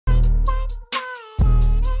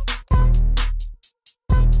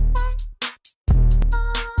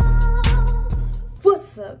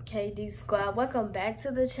What's up, KD Squad? Welcome back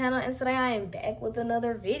to the channel, and today I am back with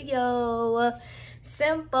another video.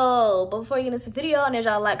 Simple. But before you get into the video, I need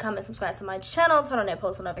y'all to like, comment, subscribe to my channel, turn on that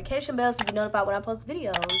post notification bell so you be notified when I post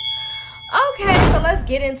videos. Okay, so let's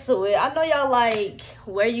get into it. I know y'all like,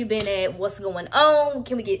 where you been at? What's going on?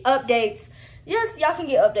 Can we get updates? Yes, y'all can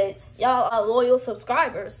get updates. Y'all are loyal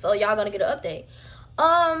subscribers, so y'all gonna get an update.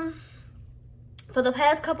 For the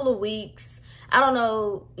past couple of weeks, I don't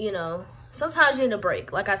know, sometimes you need a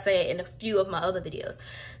break, like I said in a few of my other videos.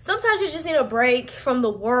 Sometimes you just need a break from the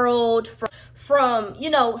world, from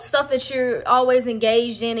stuff that you're always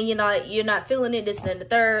engaged in and you're not feeling it, this and the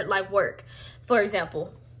third, like work. For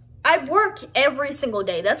example, I work every single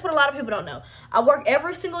day. That's what a lot of people don't know. I work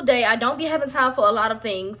every single day. I don't be having time for a lot of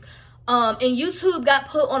things. And YouTube got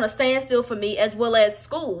put on a standstill for me, as well as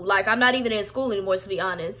school. Like, I'm not even in school anymore, to be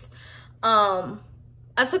honest.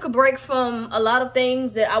 I took a break from a lot of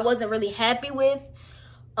things that I wasn't really happy with.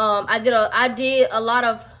 I did a lot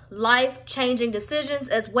of life-changing decisions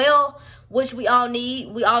as well, which we all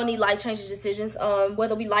need. We all need life-changing decisions,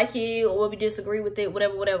 whether we like it or we disagree with it,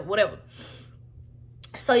 whatever.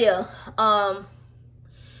 So yeah,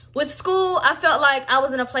 with school, I felt like I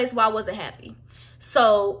was in a place where I wasn't happy.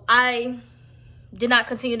 So I did not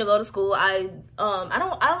continue to go to school. I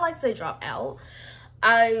don't like to say drop out.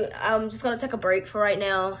 I'm just gonna take a break for right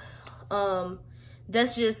now.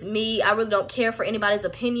 That's just me. I really don't care for anybody's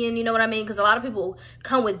opinion, you know what I mean? Because a lot of people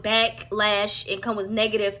come with backlash and come with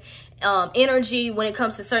negative energy when it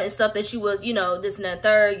comes to certain stuff that you was, this and that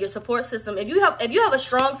third. Your support system, if you have a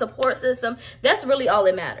strong support system, that's really all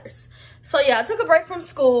that matters. So yeah, I took a break from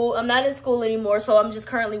school. I'm not in school anymore, so I'm just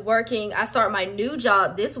currently working. I start my new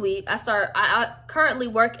job this week. I currently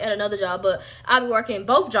work at another job, but I'll be working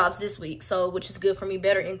both jobs this week, so which is good for me,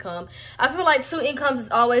 better income. I feel like 2 incomes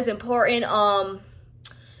is always important.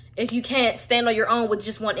 If you can't stand on your own with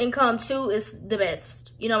just 1 income, 2 is the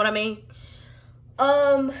best. You know what I mean?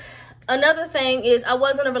 Another thing is I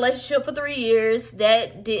was in a relationship for 3 years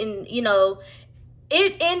that didn't,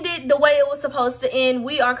 it ended the way it was supposed to end.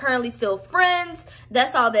 We are currently still friends.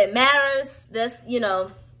 That's all that matters. That's,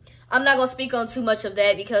 I'm not going to speak on too much of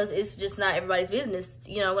that because it's just not everybody's business.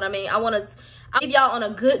 You know what I mean? I'll leave y'all on a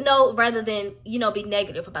good note rather than, be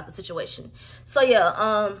negative about the situation. So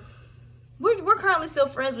yeah, we're currently still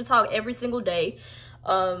friends. We talk every single day.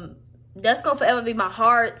 That's going to forever be my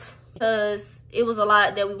heart because it was a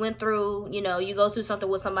lot that we went through. You go through something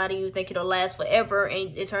with somebody, you think it'll last forever,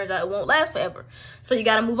 and it turns out it won't last forever. So you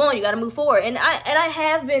got to move on. You got to move forward. And I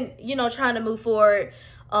have been, trying to move forward.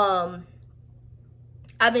 I've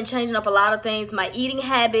been changing up a lot of things, my eating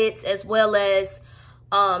habits, as well as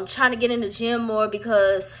trying to get in the gym more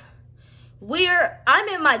because I'm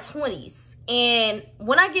in my 20s. And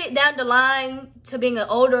when I get down the line to being an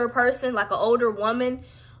older person, like an older woman,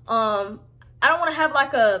 I don't want to have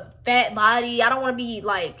like a fat body. I don't want to be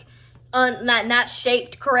like not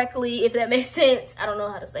shaped correctly, if that makes sense. I don't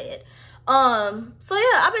know how to say it. So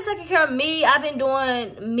yeah, I've been taking care of me. I've been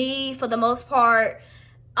doing me for the most part.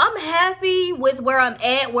 I'm happy with where I'm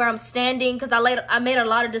at, where I'm standing, because I made a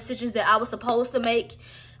lot of decisions that I was supposed to make.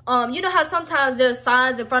 You know how sometimes there's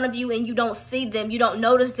signs in front of you and you don't see them, you don't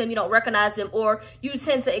notice them, you don't recognize them, or you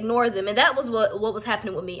tend to ignore them. And that was what was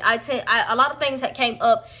happening with me. A lot of things that came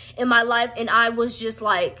up in my life, and I was just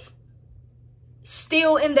like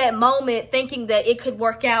still in that moment thinking that it could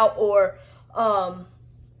work out, or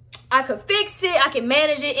I could fix it, I could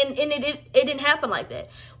manage it, and it didn't happen like that,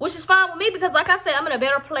 which is fine with me because, like I said, I'm in a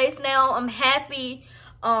better place now. I'm happy.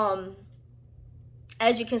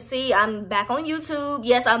 As you can see, I'm back on YouTube.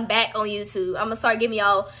 Yes, I'm back on YouTube. I'm gonna start giving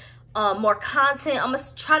y'all more content. I'm gonna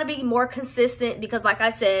try to be more consistent because, like I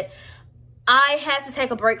said, I had to take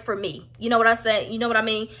a break for me. You know what I said? You know what I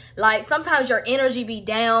mean? Like, sometimes your energy be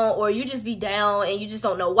down, or you just be down and you just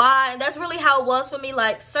don't know why. And that's really how it was for me.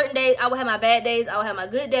 Like, certain days, I would have my bad days. I would have my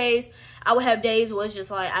good days. I would have days where it's just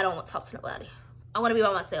like, I don't want to talk to nobody. I want to be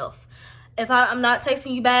by myself. If I'm not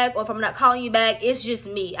texting you back, or if I'm not calling you back, it's just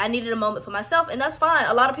me. I needed a moment for myself, and that's fine.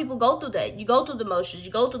 A lot of people go through that. You go through the motions.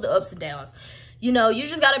 You go through the ups and downs. You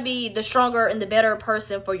just got to be the stronger and the better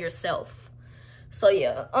person for yourself. So,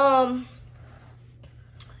 yeah.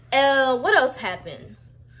 What else happened?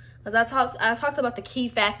 Because I talked about the key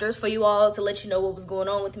factors for you all to let you know what was going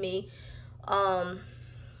on with me. I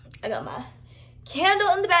got my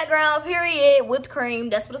candle in the background, period. Whipped cream.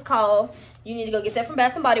 That's what it's called. You need to go get that from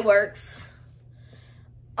Bath & Body Works.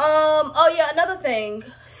 Oh yeah, another thing.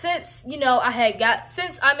 Since,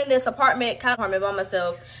 since I'm in this apartment by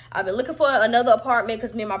myself, I've been looking for another apartment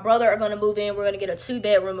because me and my brother are going to move in. We're going to get a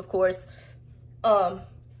 2-bedroom, of course.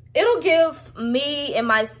 It'll give me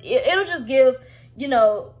and it'll just give, you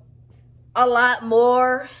know, a lot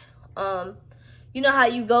more. You know how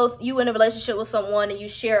you in a relationship with someone and you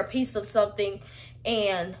share a piece of something,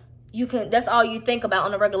 and that's all you think about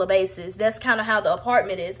on a regular basis. That's kind of how the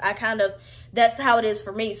apartment is. That's how it is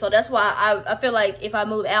for me. So that's why I feel like if I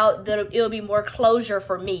move out, it'll be more closure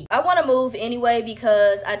for me. I want to move anyway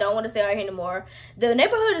because I don't want to stay out here anymore. The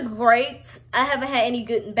neighborhood is great. I haven't had any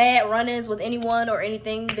good and bad run-ins with anyone or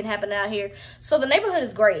anything been happening out here. So the neighborhood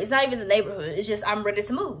is great. It's not even the neighborhood. It's just I'm ready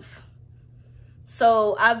to move.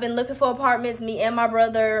 So I've been looking for apartments, me and my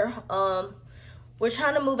brother. We're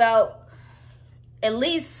trying to move out at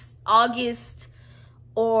least August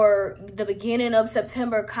or the beginning of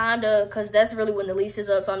September, kinda, because that's really when the lease is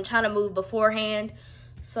up. So I'm trying to move beforehand.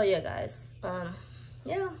 So yeah, guys,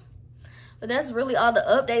 yeah, but that's really all the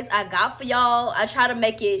updates I got for y'all. I try to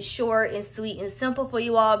make it short and sweet and simple for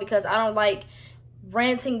you all because I don't like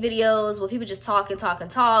ranting videos where people just talk and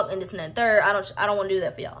this and that and third. I don't want to do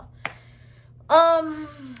that for y'all.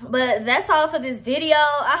 But that's all for this video.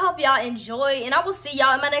 I hope y'all enjoy, and I will see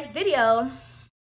y'all in my next video.